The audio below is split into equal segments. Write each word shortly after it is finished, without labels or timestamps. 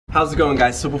How's it going,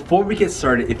 guys? So before we get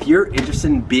started, if you're interested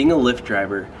in being a Lyft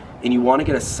driver and you want to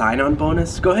get a sign-on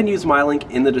bonus, go ahead and use my link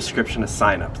in the description to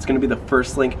sign up. It's going to be the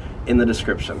first link in the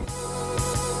description.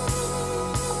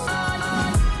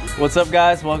 What's up,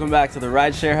 guys? Welcome back to the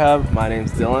Rideshare Hub. My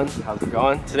name's Dylan. How's it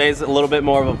going? Today's a little bit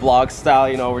more of a vlog style,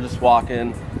 you know, we're just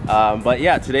walking. But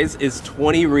yeah, today's is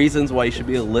 20 reasons why you should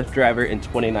be a Lyft driver in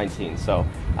 2019. So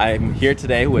I'm here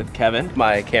today with Kevin,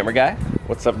 my camera guy.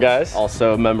 What's up, guys?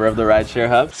 Also a member of the Rideshare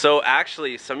Hub. So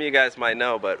actually, some of you guys might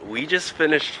know, but we just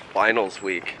finished finals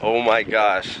week. Oh my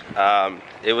gosh.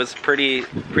 It was pretty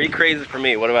crazy for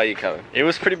me. What about you, Kevin? It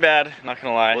was pretty bad, not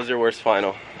gonna lie. What was your worst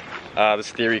final?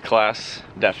 This theory class,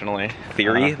 definitely.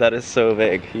 Theory? That is so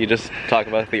vague. You just talk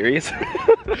about theories?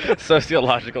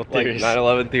 Sociological theories. Like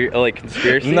 9/11 theory, like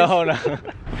conspiracies? No.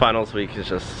 Finals week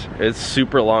is it's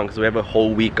super long because we have a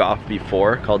whole week off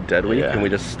before called Dead Week, and we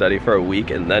just study for a week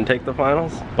and then take the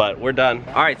finals. But we're done.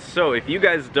 All right, so if you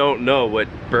guys don't know what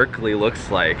Berkeley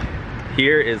looks like,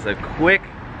 here is a quick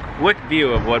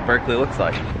view of what Berkeley looks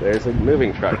like. There's a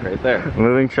moving truck right there.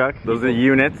 Moving truck. Those are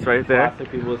units right there.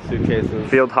 Classic people with suitcases.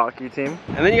 Field hockey team.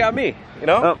 And then you got me, you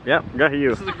know? Oh, yeah, got you.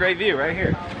 This is a great view right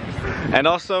here. And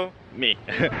also, me.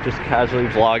 Just casually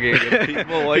vlogging and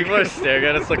people like... People are staring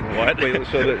at us like, what? Wait, let's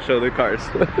show the cars.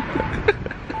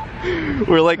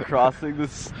 We're like crossing the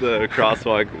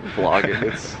crosswalk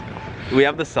vlogging. We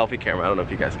have the selfie camera, I don't know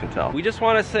if you guys can tell. We just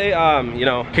want to say, you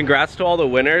know, congrats to all the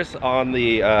winners on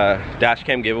the dash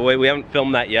cam giveaway. We haven't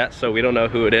filmed that yet, so we don't know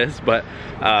who it is, but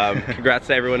congrats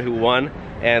to everyone who won.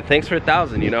 And thanks for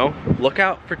 1,000, you know? Look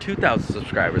out for 2,000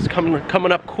 subscribers,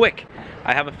 coming up quick.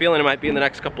 I have a feeling it might be in the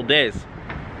next couple days.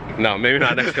 No, maybe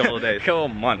not next couple of days. Couple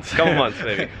months. Couple months,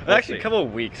 maybe. Actually, a couple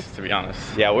of weeks, to be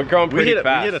honest. Yeah, we're growing pretty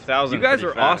fast. We hit 1,000 You guys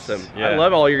are awesome. Yeah. I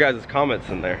love all your guys' comments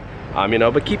in there. You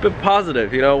know, but keep it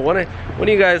positive. You know, one of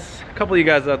you guys, a couple of you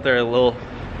guys out there, a little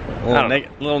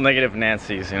negative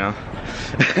Nancy's, you know.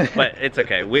 But it's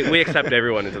okay. We accept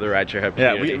everyone into the Rideshare Hub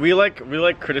community. Yeah, we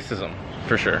like criticism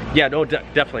for sure. Yeah, no,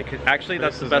 definitely. Actually,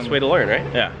 that's the best way to learn, right?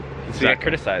 Yeah. So you get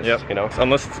criticized, you know?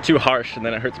 Unless it's too harsh and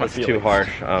then it hurts my feelings. It's too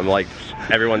harsh. Like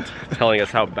everyone telling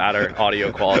us how bad our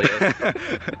audio quality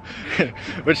is.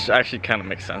 Which actually kind of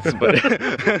makes sense, but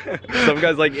some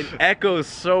guys like, it echoes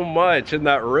so much in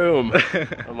that room.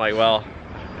 I'm like, well,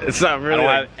 it's not really.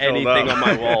 I don't have anything on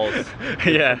my walls.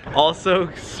 Yeah. Also,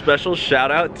 special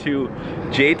shout out to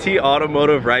JT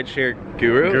Automotive Rideshare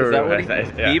Guru. Is that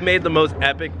what he made the most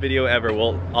epic video ever.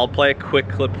 Well, I'll play a quick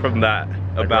clip from that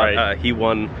about he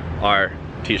won our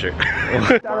t-shirt.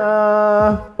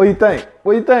 What do you think?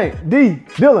 What do you think? D,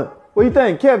 Dylan, what do you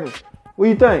think? Kevin, what do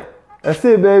you think? That's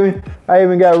it, baby. I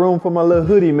even got room for my little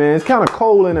hoodie, man. It's kind of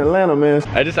cold in Atlanta, man.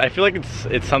 I feel like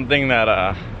it's something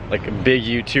that like big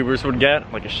YouTubers would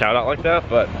get, like a shout out like that,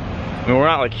 but I mean, we're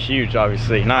not like huge,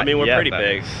 obviously. Not. I mean, we're yet, pretty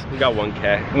big. We got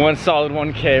 1K. One solid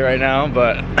 1K right now,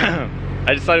 but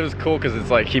I just thought it was cool because it's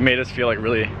like he made us feel like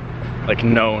really like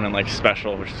known and like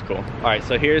special, which is cool. All right,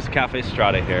 so here's Cafe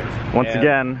Strada here. Once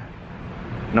again,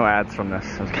 no ads from this.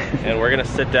 And we're gonna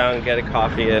sit down and get a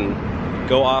coffee and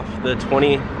go off the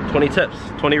 20 tips,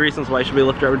 20 reasons why you should be a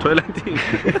Lyft driver in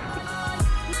 2019.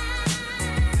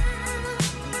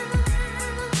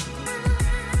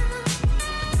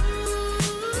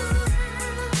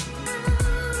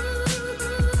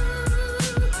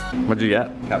 What'd you get?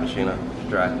 Cappuccino,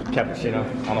 dry. Cappuccino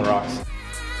on the rocks.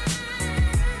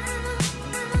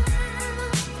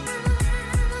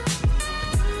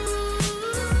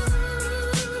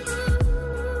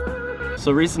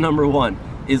 So reason number 1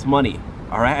 is money.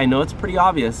 All right, I know it's pretty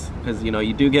obvious because you know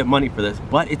you do get money for this,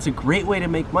 but it's a great way to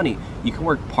make money. You can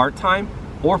work part-time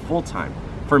or full-time.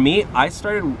 For me, I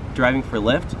started driving for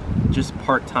Lyft just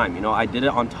part-time. You know, I did it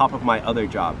on top of my other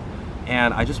job,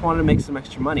 and I just wanted to make some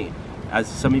extra money. As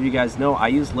some of you guys know, I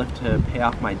use Lyft to pay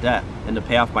off my debt and to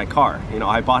pay off my car. You know,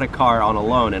 I bought a car on a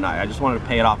loan and I just wanted to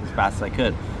pay it off as fast as I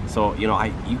could. So, you know,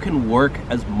 you can work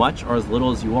as much or as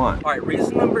little as you want. All right,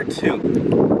 reason number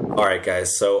 2. All right,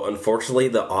 guys, so unfortunately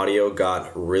the audio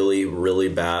got really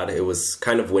bad. It was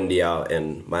kind of windy out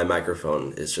and my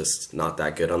microphone is just not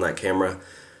that good on that camera.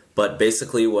 But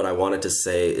basically what I wanted to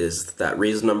say is that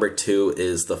reason number 2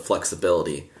 is the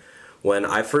flexibility. When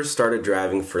I first started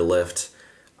driving for Lyft,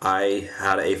 I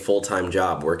had a full-time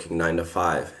job working 9 to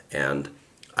 5, and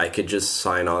I could just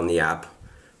sign on the app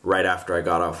right after I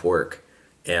got off work.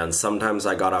 And sometimes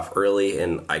I got off early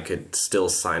and I could still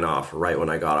sign off right when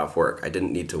I got off work. I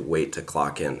didn't need to wait to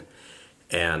clock in.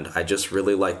 And I just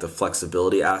really like the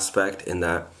flexibility aspect in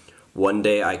that one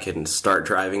day I can start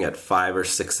driving at 5 or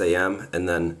 6 a.m. and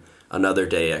then another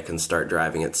day I can start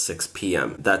driving at 6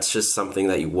 p.m. That's just something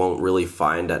that you won't really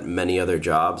find at many other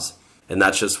jobs. And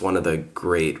that's just one of the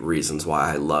great reasons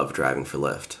why I love driving for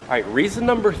Lyft. All right, reason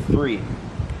number 3,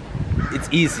 it's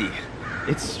easy.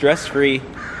 It's stress-free.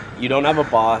 You don't have a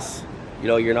boss. You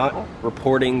know, you're not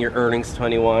reporting your earnings to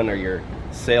anyone or your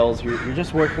sales. You're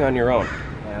just working on your own.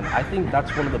 And I think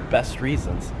that's one of the best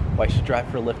reasons why you should drive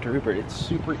for Lyft or Uber. It's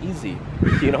super easy.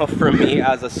 You know, for me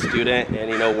as a student and,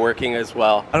 you know, working as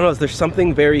well, I don't know, there's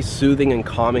something very soothing and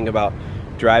calming about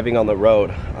driving on the road,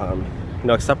 you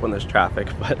know, except when there's traffic.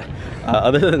 But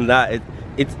other than that,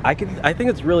 I think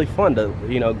it's really fun to,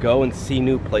 you know, go and see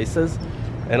new places.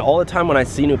 And all the time when I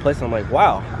see new places, I'm like,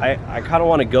 wow, I kind of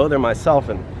want to go there myself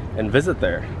and visit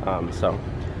there.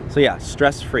 So yeah,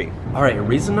 stress-free. All right,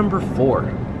 reason number 4,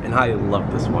 and I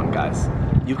love this one, guys.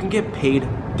 You can get paid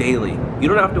daily. You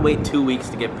don't have to wait 2 weeks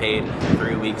to get paid,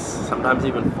 3 weeks, sometimes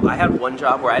even. I had one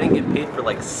job where I didn't get paid for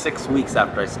like 6 weeks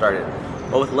after I started.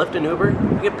 But with Lyft and Uber,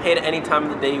 you get paid any time of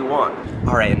the day you want.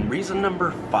 All right, and reason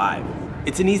number 5,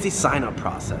 it's an easy sign-up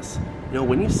process. You know,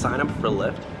 when you sign up for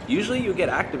Lyft, usually you get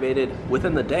activated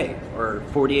within the day or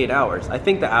 48 hours. I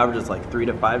think the average is like 3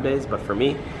 to 5 days, but for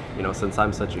me, you know, since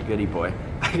I'm such a goody boy,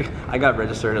 I got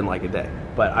registered in like a day.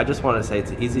 But I just want to say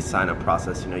it's an easy sign-up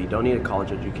process. You know, you don't need a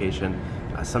college education.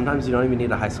 Sometimes you don't even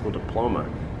need a high school diploma.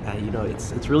 You know,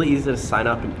 it's really easy to sign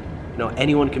up, and you know,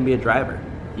 anyone can be a driver.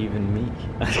 Even me.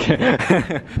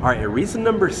 All right, reason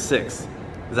number 6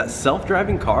 is that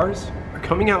self-driving cars are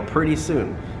coming out pretty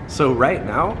soon. So right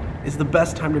now is the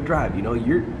best time to drive. You know,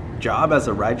 your job as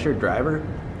a rideshare driver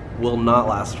will not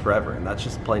last forever, and that's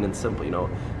just plain and simple. You know,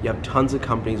 you have tons of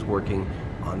companies working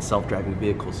on self-driving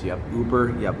vehicles. You have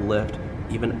Uber, you have Lyft,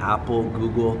 even Apple,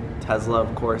 Google, Tesla,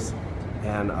 of course,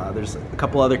 and there's a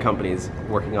couple other companies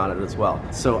working on it as well.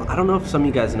 So I don't know if some of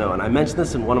you guys know, and I mentioned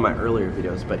this in one of my earlier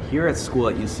videos, but here at school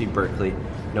at UC Berkeley,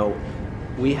 you know,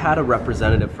 we had a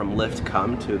representative from Lyft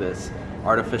come to this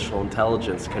artificial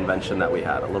intelligence convention that we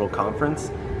had, a little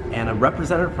conference, and a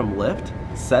representative from Lyft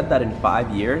said that in 5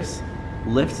 years,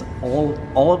 all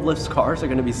of Lyft's cars are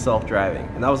going to be self-driving,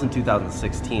 and that was in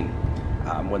 2016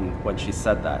 when she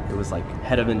said that. It was like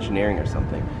head of engineering or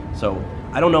something. So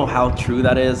I don't know how true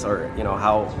that is, or you know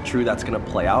how true that's going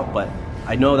to play out, but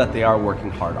I know that they are working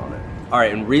hard on it. All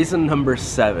right, and reason number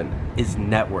 7 is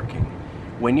networking.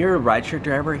 When you're a rideshare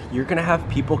driver, you're going to have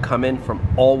people come in from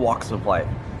all walks of life.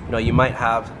 You know, you might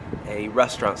have a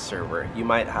restaurant server, you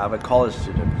might have a college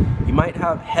student, you might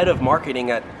have head of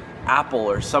marketing at Apple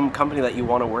or some company that you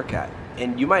want to work at,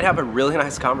 and you might have a really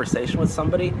nice conversation with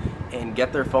somebody and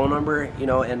get their phone number, you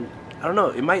know, and I don't know,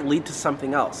 it might lead to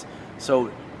something else.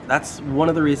 So that's one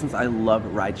of the reasons I love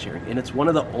ride sharing, and it's one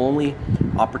of the only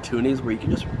opportunities where you can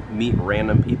just meet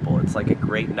random people. It's like a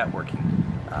great networking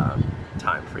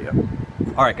time for you.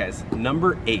 All right, guys,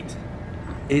 number 8,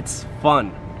 it's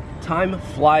fun. Time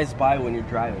flies by when you're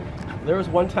driving. There was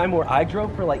one time where I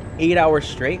drove for like 8 hours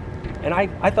straight, and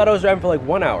I thought I was driving for like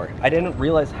 1 hour. I didn't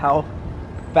realize how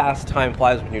fast time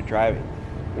flies when you're driving.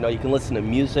 You know, you can listen to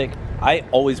music. I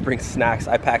always bring snacks.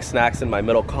 I pack snacks in my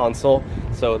middle console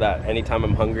so that anytime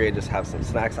I'm hungry, I just have some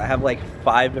snacks. I have like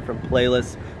 5 different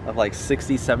playlists of like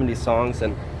 60, 70 songs,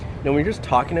 and you know, when you're just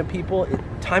talking to people,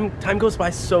 time goes by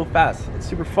so fast. It's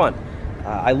super fun.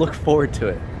 I look forward to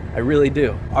it. I really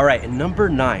do. All right, and number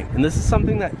 9, and this is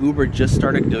something that Uber just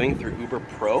started doing through Uber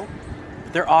Pro.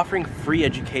 They're offering free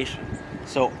education.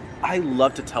 So I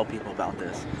love to tell people about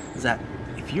this, is that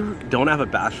if you don't have a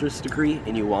bachelor's degree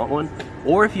and you want one,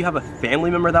 or if you have a family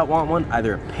member that want one,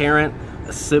 either a parent,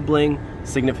 a sibling,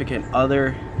 significant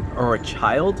other, or a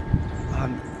child,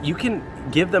 you can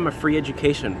give them a free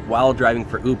education while driving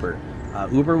for Uber.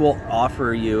 Uber will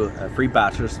offer you a free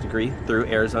bachelor's degree through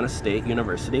Arizona State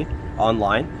University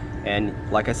online, and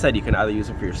like I said, you can either use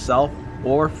it for yourself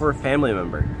or for a family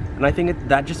member. And I think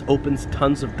that just opens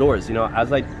tons of doors. You know,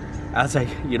 as I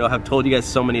you know have told you guys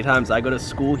so many times, I go to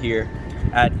school here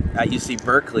at UC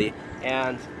Berkeley,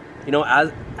 and you know,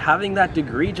 as having that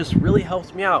degree just really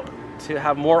helps me out to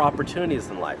have more opportunities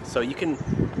in life. So you can,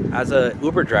 as a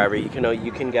Uber driver, you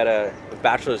can get a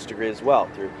bachelor's degree as well.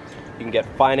 You can get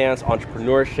finance,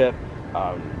 entrepreneurship.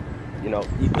 You know,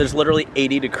 there's literally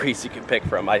 80 degrees you can pick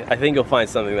from. I think you'll find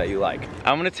something that you like.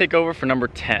 I'm gonna take over for number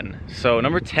 10. So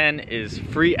number 10 is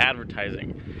free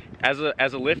advertising. As a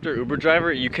Lyft or Uber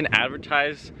driver, you can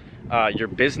advertise your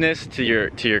business to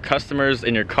your customers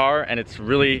in your car, and it's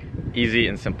really easy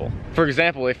and simple. For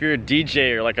example, if you're a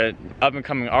DJ or like an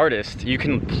up-and-coming artist, you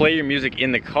can play your music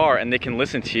in the car and they can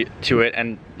listen to it,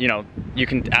 and you know, you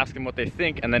can ask them what they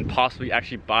think and then possibly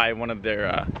actually buy one of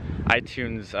their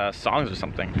iTunes songs or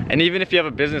something. And even if you have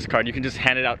a business card, you can just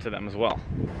hand it out to them as well.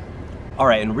 All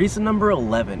right, and reason number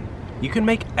 11 You can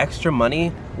make extra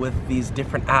money with these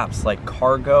different apps like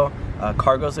Cargo.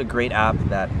 Cargo's a great app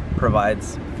that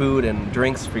provides food and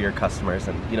drinks for your customers,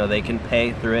 and you know they can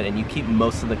pay through it and you keep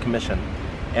most of the commission.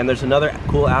 And there's another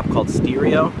cool app called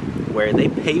Stereo where they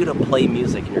pay you to play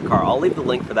music in your car. I'll leave the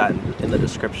link for that in the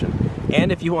description.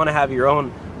 And if you want to have your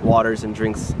own waters and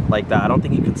drinks like that, I don't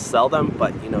think you can sell them,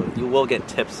 but you know, you will get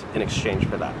tips in exchange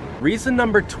for that. Reason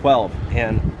number 12,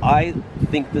 and I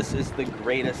think this is the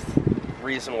greatest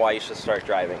reason why you should start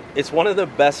driving. It's one of the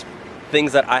best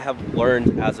things that I have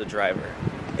learned as a driver,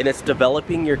 and it's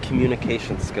developing your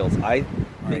communication skills.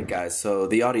 Alright guys, so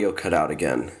the audio cut out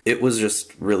again. It was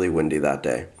just really windy that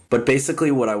day. But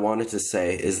basically what I wanted to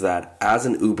say is that as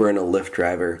an Uber and a Lyft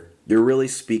driver, you're really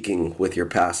speaking with your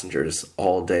passengers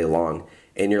all day long,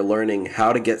 and you're learning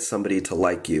how to get somebody to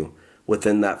like you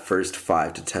within that first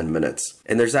 5 to 10 minutes.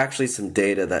 And there's actually some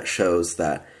data that shows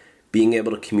that being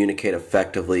able to communicate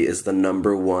effectively is the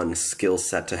 #1 skill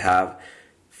set to have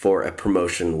for a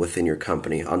promotion within your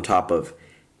company, on top of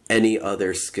any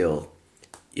other skill.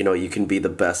 You know, you can be the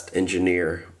best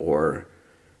engineer or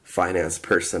finance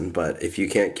person, but if you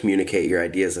can't communicate your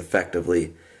ideas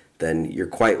effectively, then you're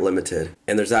quite limited.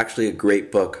 And there's actually a great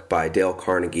book by Dale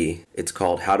Carnegie. It's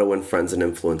called How to Win Friends and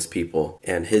Influence People.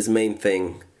 And his main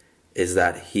thing is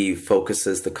that he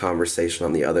focuses the conversation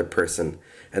on the other person.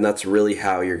 And that's really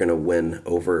how you're going to win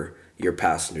over your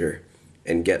passenger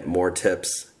and get more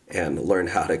tips and learn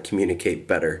how to communicate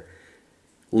better.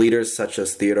 Leaders such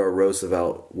as Theodore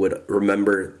Roosevelt would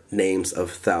remember names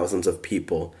of thousands of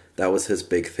people. That was his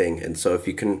big thing. And so if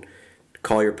you can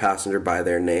call your passenger by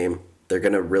their name, they're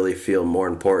going to really feel more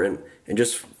important and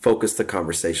just focus the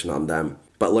conversation on them.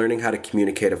 But learning how to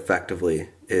communicate effectively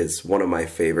is one of my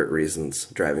favorite reasons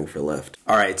driving for Lyft.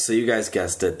 Alright, so you guys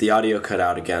guessed it, the audio cut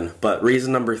out again. But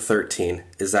reason number 13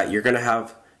 is that you're going to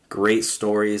have great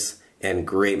stories and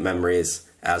great memories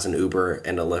as an Uber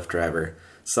and a Lyft driver.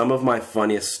 Some of my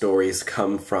funniest stories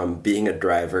come from being a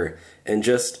driver and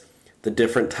just the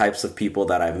different types of people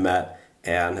that I've met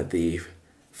and the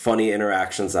funny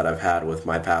interactions that I've had with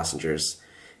my passengers.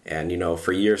 And you know,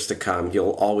 for years to come,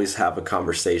 you'll always have a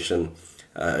conversation,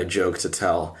 a joke to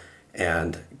tell,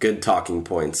 and good talking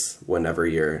points whenever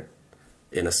you're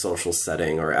in a social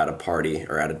setting or at a party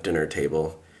or at a dinner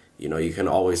table. You know, you can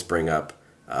always bring up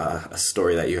a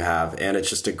story that you have, and it's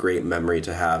just a great memory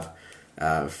to have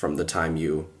from the time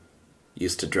you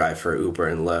used to drive for Uber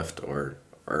and Lyft, or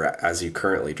as you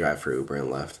currently drive for Uber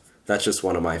and Lyft. That's just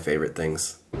one of my favorite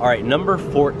things. Alright, number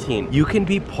 14. You can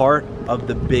be part of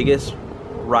the biggest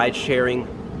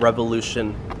ride-sharing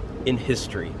revolution in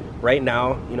history. Right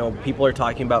now, you know, people are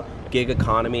talking about gig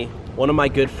economy. One of my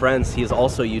good friends, he is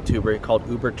also a YouTuber called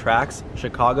Uber Tracks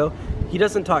Chicago. He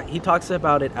talks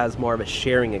about it as more of a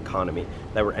sharing economy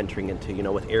that we're entering into. You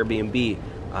know, with Airbnb,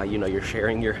 you know, you're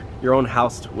sharing your own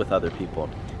house with other people.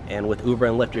 And with Uber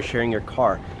and Lyft, you're sharing your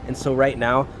car. And so right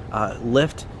now,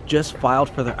 Lyft just filed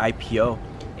for their IPO,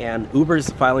 and Uber's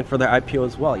filing for their IPO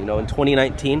as well. You know, in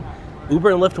 2019, Uber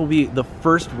and Lyft will be the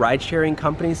first ride-sharing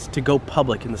companies to go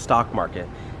public in the stock market.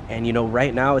 And you know,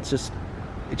 right now it's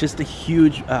just a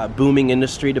huge booming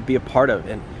industry to be a part of.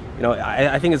 And you know,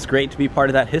 I think it's great to be part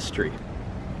of that history.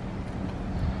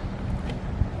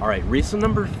 All right, reason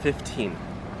number 15.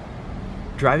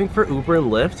 Driving for Uber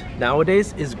and Lyft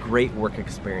nowadays is great work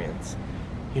experience.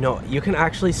 You know, you can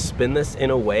actually spin this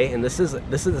in a way, and this is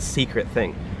a secret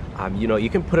thing. You know, you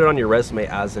can put it on your resume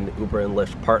as an Uber and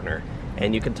Lyft partner,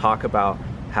 and you can talk about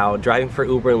how driving for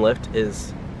Uber and Lyft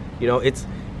is, you know, it's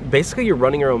basically you're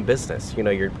running your own business. You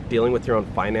know, you're dealing with your own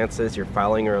finances, you're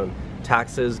filing your own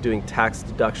taxes, doing tax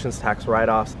deductions, tax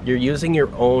write-offs. You're using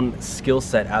your own skill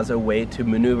set as a way to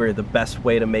maneuver the best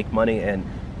way to make money and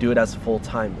do it as a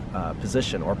full-time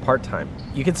position or part-time.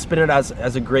 You can spin it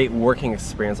as a great working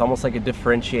experience, almost like a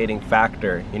differentiating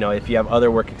factor. You know, if you have other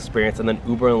work experience and then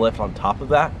Uber and Lyft on top of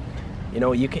that, you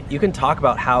know, you can talk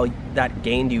about how that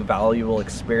gained you valuable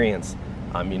experience.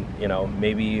 I mean, you know,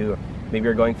 maybe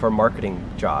you're going for a marketing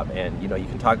job, and you know, you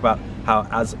can talk about how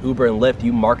as Uber and Lyft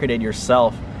you marketed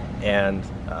yourself and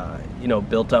you know,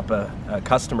 built up a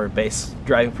customer base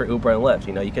driving for Uber and Lyft.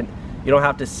 You know, you don't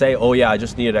have to say, oh yeah, I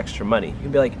just needed extra money. You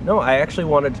can be like, no, I actually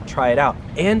wanted to try it out.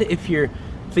 And if you're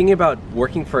thinking about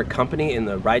working for a company in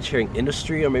the ride-sharing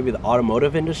industry, or maybe the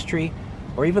automotive industry,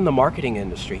 or even the marketing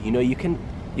industry, you know, you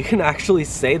can actually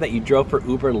say that you drove for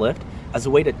Uber and Lyft as a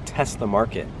way to test the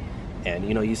market. And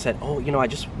you know, you said, oh, you know, I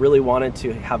just really wanted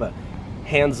to have a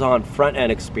hands-on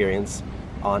front-end experience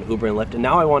on Uber and Lyft, and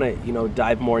now I want to, you know,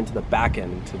 dive more into the back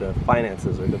end, into the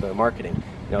finances or to the marketing.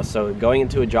 You know, so going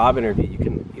into a job interview, you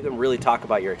can really talk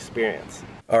about your experience.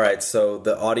 All right, so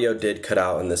the audio did cut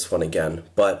out on this one again,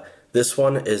 but This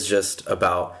one is just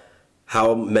about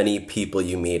how many people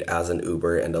you meet as an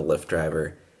Uber and a Lyft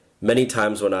driver. Many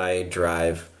times when I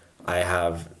drive, I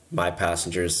have my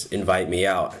passengers invite me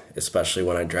out, especially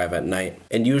when I drive at night.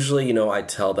 And usually, you know, I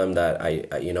tell them that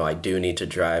I do need to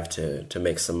drive to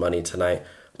make some money tonight.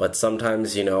 But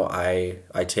sometimes, you know, I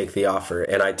take the offer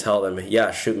and I tell them,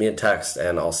 yeah, shoot me a text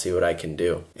and I'll see what I can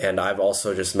do. And I've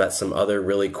also just met some other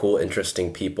really cool,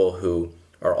 interesting people who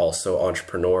are also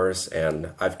entrepreneurs,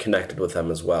 and I've connected with them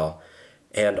as well.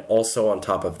 And also on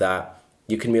top of that,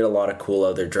 you can meet a lot of cool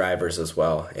other drivers as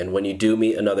well. And when you do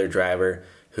meet another driver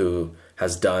who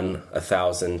has done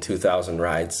 1,000, 2,000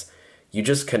 rides, you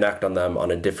just connect on them on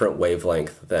a different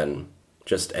wavelength than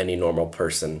just any normal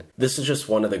person. This is just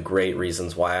one of the great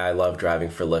reasons why I love driving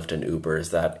for Lyft and Uber,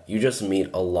 is that you just meet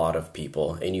a lot of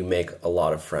people and you make a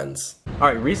lot of friends. All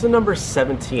right, reason number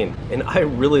 17, and I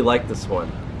really like this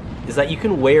one, is that you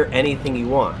can wear anything you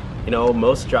want. You know,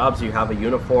 most jobs you have a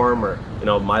uniform, or, you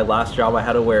know, my last job I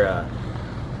had to wear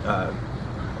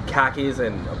khakis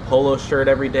and a polo shirt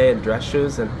every day and dress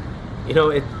shoes. And, you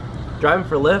know, driving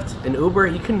for Lyft and Uber,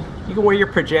 you can wear your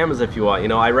pajamas if you want. You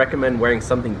know, I recommend wearing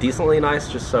something decently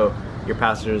nice just so your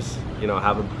passengers, you know,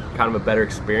 have a kind of a better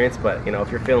experience. But, you know,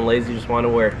 if you're feeling lazy, you just want to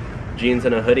wear jeans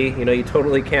and a hoodie, you know, you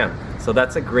totally can. So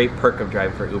that's a great perk of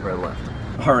driving for Uber and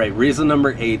Lyft. All right, reason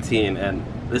number 18, and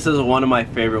this is one of my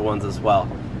favorite ones as well,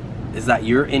 is that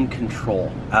you're in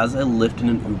control. As a Lyft and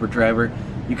an Uber driver,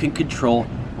 you can control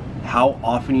how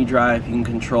often you drive, you can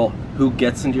control who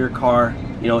gets into your car.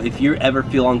 You know, if you ever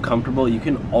feel uncomfortable, you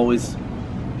can always,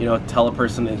 you know, tell a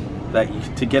person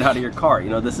to get out of your car. You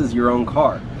know, this is your own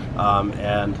car.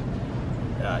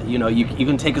 You know, you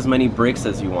can take as many breaks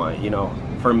as you want. You know,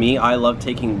 for me, I love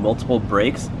taking multiple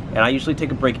breaks, and I usually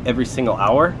take a break every single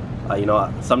hour. You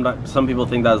know, some people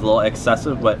think that's a little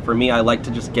excessive, but for me, I like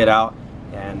to just get out.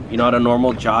 And, you know, at a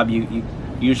normal job, you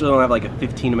usually don't have like a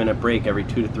 15-minute break every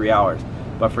 2 to 3 hours.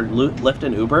 But for Lyft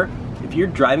and Uber, if you're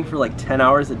driving for like 10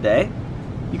 hours a day,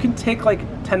 you can take like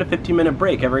 10 to 15-minute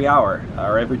break every hour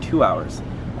or every 2 hours.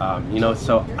 You know,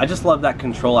 so I just love that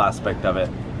control aspect of it.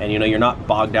 And, you know, you're not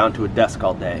bogged down to a desk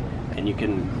all day. And you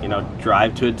can, you know,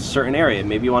 drive to a certain area.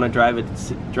 Maybe you want to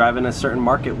drive in a certain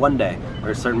market one day or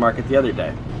a certain market the other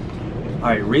day. All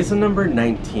right, reason number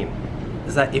 19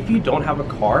 is that if you don't have a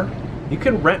car, you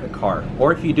can rent a car.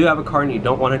 Or if you do have a car and you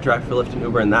don't want to drive for Lyft and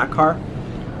Uber in that car,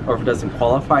 or if it doesn't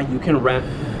qualify, you can rent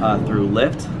through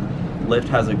Lyft. Lyft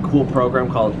has a cool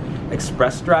program called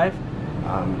Express Drive.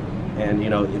 And, you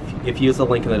know, if you use the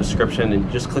link in the description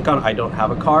and just click on I don't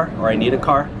have a car or I need a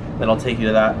car, that'll take you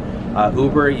to that.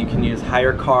 Uber, you can use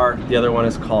HyreCar. The other one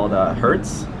is called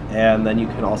Hertz. And then you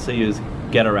can also use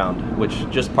Get Around, which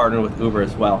just partnered with Uber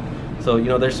as well. So, you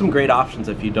know, there's some great options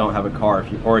if you don't have a car,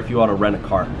 or if you want to rent a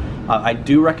car. I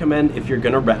do recommend, if you're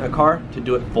going to rent a car, to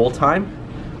do it full-time.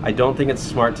 I don't think it's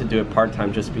smart to do it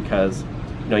part-time, just because,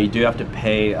 you know, you do have to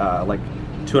pay like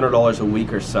 $200 a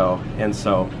week or so. And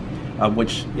so,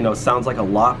 which, you know, sounds like a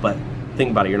lot, but think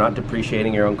about it. You're not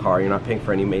depreciating your own car. You're not paying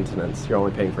for any maintenance. You're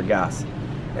only paying for gas.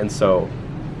 And so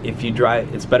if you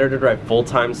drive, it's better to drive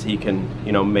full-time so you can,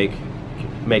 you know, make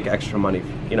extra money.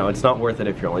 You know, it's not worth it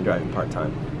if you're only driving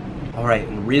part-time. All right,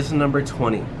 and reason number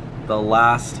 20, the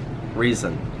last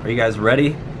reason. Are you guys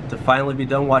ready to finally be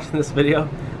done watching this video?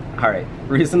 All right,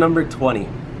 reason number 20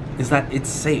 is that it's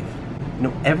safe. You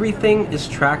know, everything is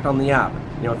tracked on the app.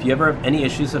 You know, if you ever have any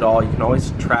issues at all, you can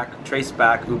always trace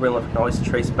back. Uber and Lyft can always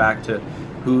trace back to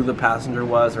who the passenger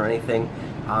was or anything.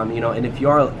 You know, and if you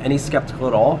are any skeptical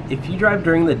at all, if you drive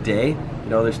during the day, you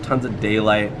know, there's tons of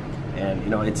daylight, and, you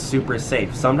know, it's super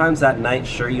safe. Sometimes at night,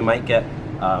 sure, you might get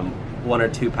 1 or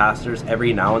 2 passengers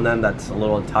every now and then that's a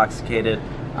little intoxicated.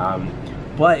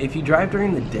 But if you drive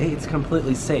during the day, it's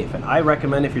completely safe. And I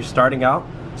recommend, if you're starting out,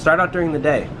 start out during the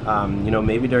day. You know,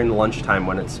 maybe during the lunchtime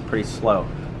when it's pretty slow.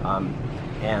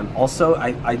 And also,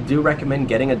 I do recommend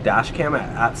getting a dash cam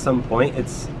at some point.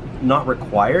 It's not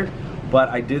required, but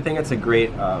I do think it's a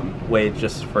great way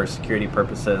just for security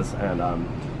purposes, and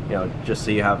you know, just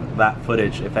so you have that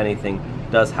footage if anything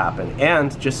does happen.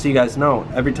 And just so you guys know,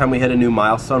 every time we hit a new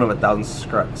milestone of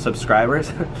 1,000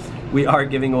 subscribers, we are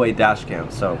giving away dash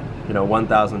cams. So, you know,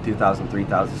 1,000, 2,000,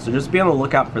 3,000. So just be on the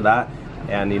lookout for that.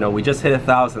 And, you know, we just hit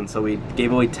 1,000, so we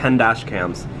gave away 10 dash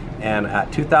cams. And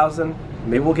at 2,000,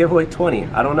 maybe we'll give away 20.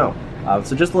 I don't know.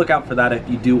 So just look out for that if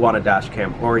you do want a dash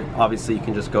cam, or obviously you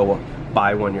can just go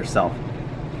buy one yourself.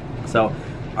 So,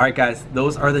 all right, guys,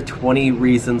 those are the 20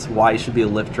 reasons why you should be a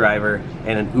Lyft driver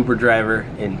and an Uber driver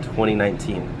in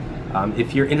 2019.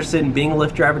 If you're interested in being a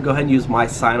Lyft driver, go ahead and use my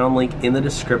sign-on link in the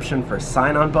description for a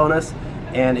sign-on bonus.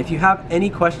 And if you have any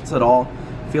questions at all,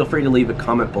 feel free to leave a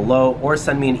comment below or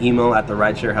send me an email at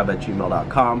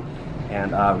theridesharehub@gmail.com.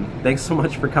 And thanks so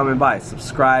much for coming by.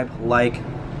 Subscribe, like,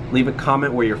 leave a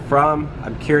comment where you're from.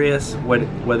 I'm curious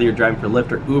whether you're driving for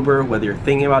Lyft or Uber, whether you're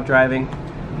thinking about driving.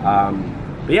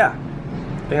 But yeah,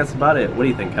 I think that's about it. What do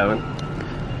you think, Kevin?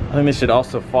 I think they should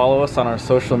also follow us on our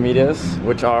social medias,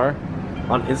 which are...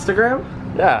 On Instagram?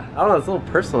 Yeah. I don't know, it's a little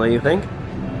personal, you think?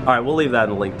 All right, we'll leave that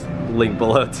in the link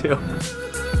below too.